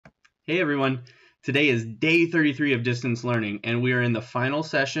Hey everyone, today is day 33 of distance learning and we are in the final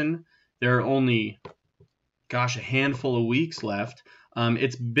session. There are only, a handful of weeks left.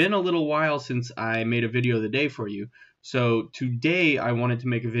 It's been a little while since I made a video of the day for you. So today I wanted to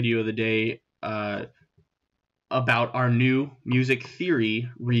make a video of the day about our new music theory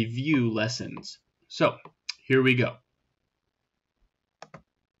review lessons. So here we go.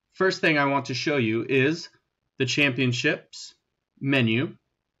 First thing I want to show you is the championships menu.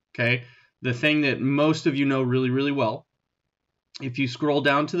 Okay, the thing that most of you know really well. If you scroll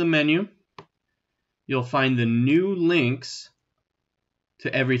down to the menu, you'll find the new links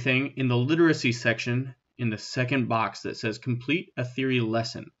to everything in the literacy section in the second box that says complete a theory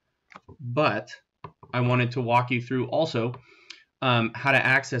lesson. But I wanted to walk you through also how to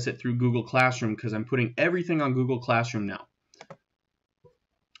access it through Google Classroom, because I'm putting everything on Google Classroom now.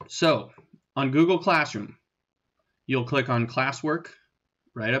 So on Google Classroom, you'll click on classwork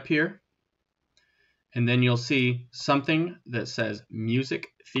right up here, and then you'll see something that says music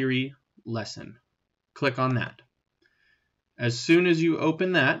theory lesson. Click on that. As soon as you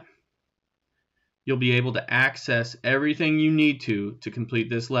open that, you'll be able to access everything you need to complete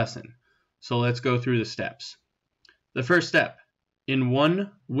this lesson. So let's go through the steps. The first step, in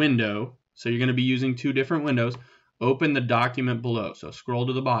one window, so you're going to be using two different windows, open the document below. So scroll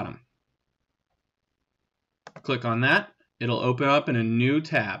to the bottom. Click on that. It'll open up in a new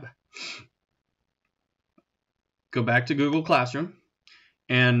tab. Go back to Google Classroom,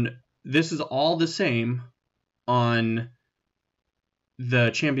 and this is all the same on the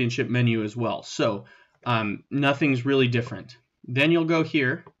championship menu as well. So nothing's really different. Then you'll go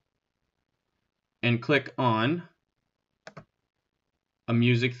here and click on a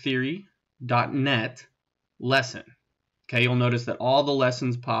musictheory.net lesson. Okay, you'll notice that all the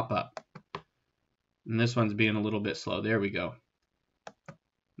lessons pop up. And this one's being a little bit slow. There we go.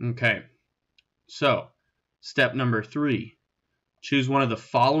 Okay, so step number 3. Choose one of the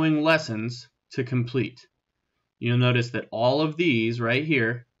following lessons to complete. You'll notice that all of these right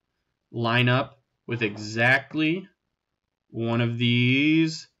here line up with exactly one of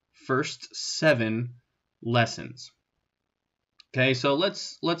these first 7 lessons. Okay, so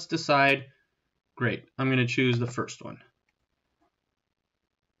let's decide. Great, I'm going to choose the first one.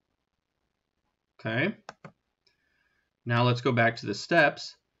 Okay, now let's go back to the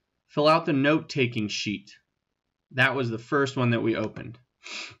steps. Fill out the note-taking sheet. That was the first one that we opened.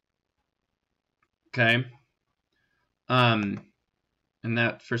 Okay, and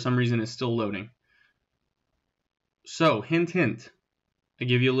that for some reason is still loading. So hint, I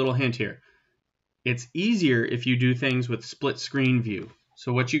give you a little hint here. It's easier if you do things with split screen view.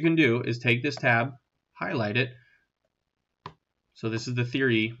 So what you can do is take this tab, highlight it. So this is the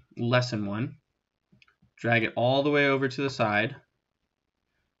theory lesson 1. Drag it all the way over to the side.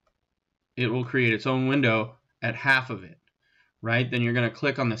 It will create its own window at half of it, right? Then you're going to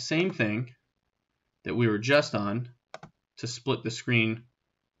click on the same thing that we were just on to split the screen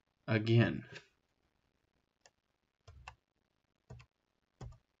again.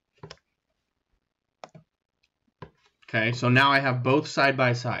 Okay, so now I have both side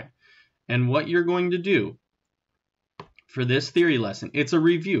by side. And what you're going to do for this theory lesson, it's a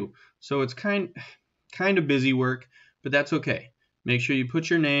review, so it's kind of busy work, but that's okay. Make sure you put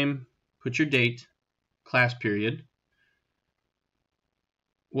your name, put your date, class period.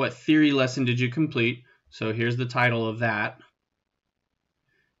 What theory lesson did you complete? So here's the title of that.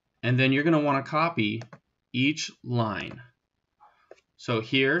 And then you're going to want to copy each line. So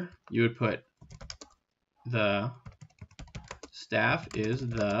here you would put the staff is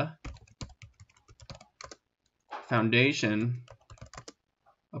the foundation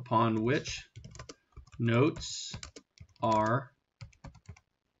upon which notes are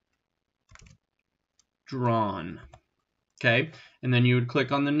drawn. Okay, and then you would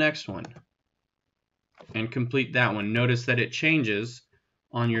click on the next one and complete that one. Notice that it changes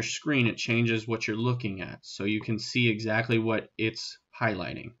on your screen. It changes what you're looking at, so you can see exactly what it's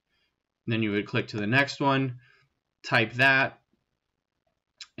highlighting. And then you would click to the next one, type that,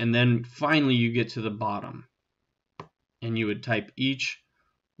 and then finally you get to the bottom and you would type each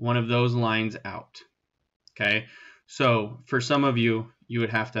one of those lines out. Okay, so for some of you, you would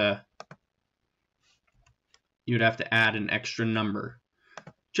have to add an extra number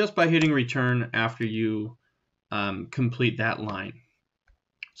just by hitting return after you complete that line.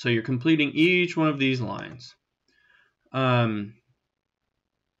 So you're completing each one of these lines. Then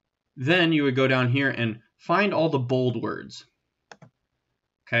you would go down here and find all the bold words.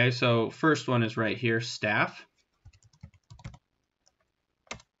 Okay, so first one is right here, staff.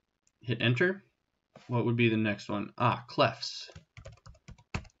 Hit enter. What would be the next one? Clefs.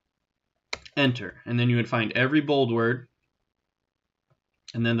 enter, and then you would find every bold word,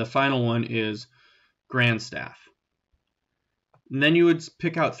 and then the final one is grandstaff. And then you would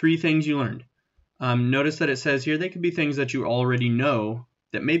pick out 3 things you learned. Notice that it says here they could be things that you already know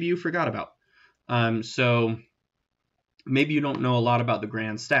that maybe you forgot about. So maybe you don't know a lot about the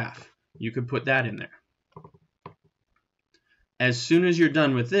grandstaff. You could put that in there. As soon as you're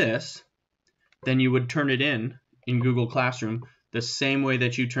done with this, then you would turn it in Google Classroom the same way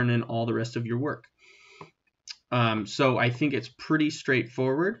that you turn in all the rest of your work. So I think it's pretty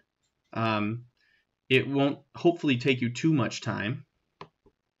straightforward. It won't hopefully take you too much time.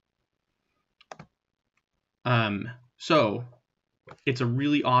 So it's a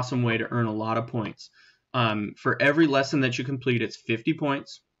really awesome way to earn a lot of points. For every lesson that you complete, it's 50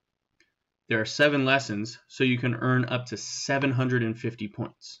 points. There are 7 lessons, so you can earn up to 750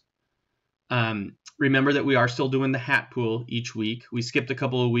 points. Remember that we are still doing the hat pool each week. We skipped a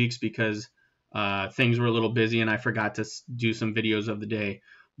couple of weeks because things were a little busy and I forgot to do some videos of the day.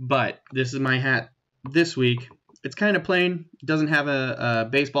 But this is my hat this week. It's kind of plain. It doesn't have a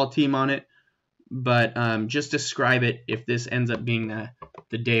baseball team on it. But just describe it if this ends up being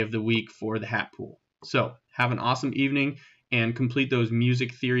the day of the week for the hat pool. So have an awesome evening and complete those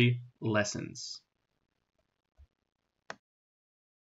music theory lessons.